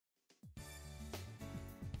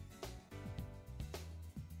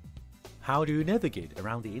How do you navigate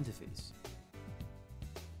around the interface?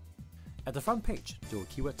 At the front page, do a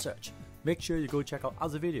keyword search. Make sure you go check out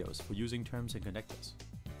other videos for using terms and connectors.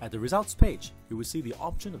 At the results page, you will see the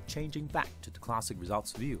option of changing back to the classic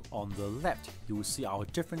results view. On the left, you will see our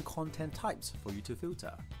different content types for you to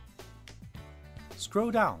filter.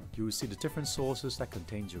 Scroll down, you will see the different sources that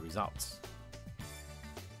contains your results.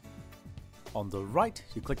 On the right,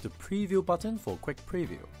 you click the preview button for a quick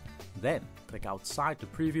preview. Then, click outside the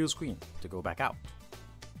preview screen to go back out.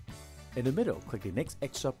 In the middle, click the next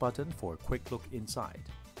Excerpt button for a quick look inside.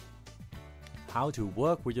 How to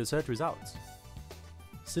work with your search results.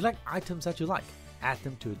 Select items that you like, add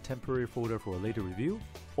them to a temporary folder for a later review,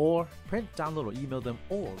 or print, download or email them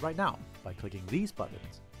all right now by clicking these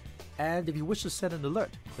buttons. And if you wish to set an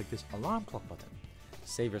alert, click this alarm clock button.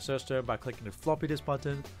 Save your search term by clicking the floppy disk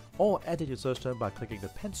button, or edit your search term by clicking the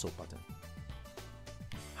pencil button.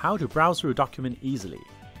 How to browse through a document easily.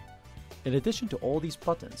 In addition to all these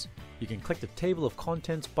buttons, you can click the Table of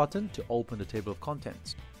Contents button to open the table of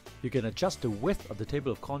contents. You can adjust the width of the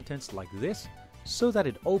table of contents like this, so that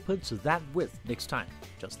it opens to that width next time,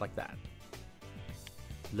 just like that.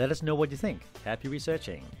 Let us know what you think. Happy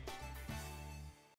researching!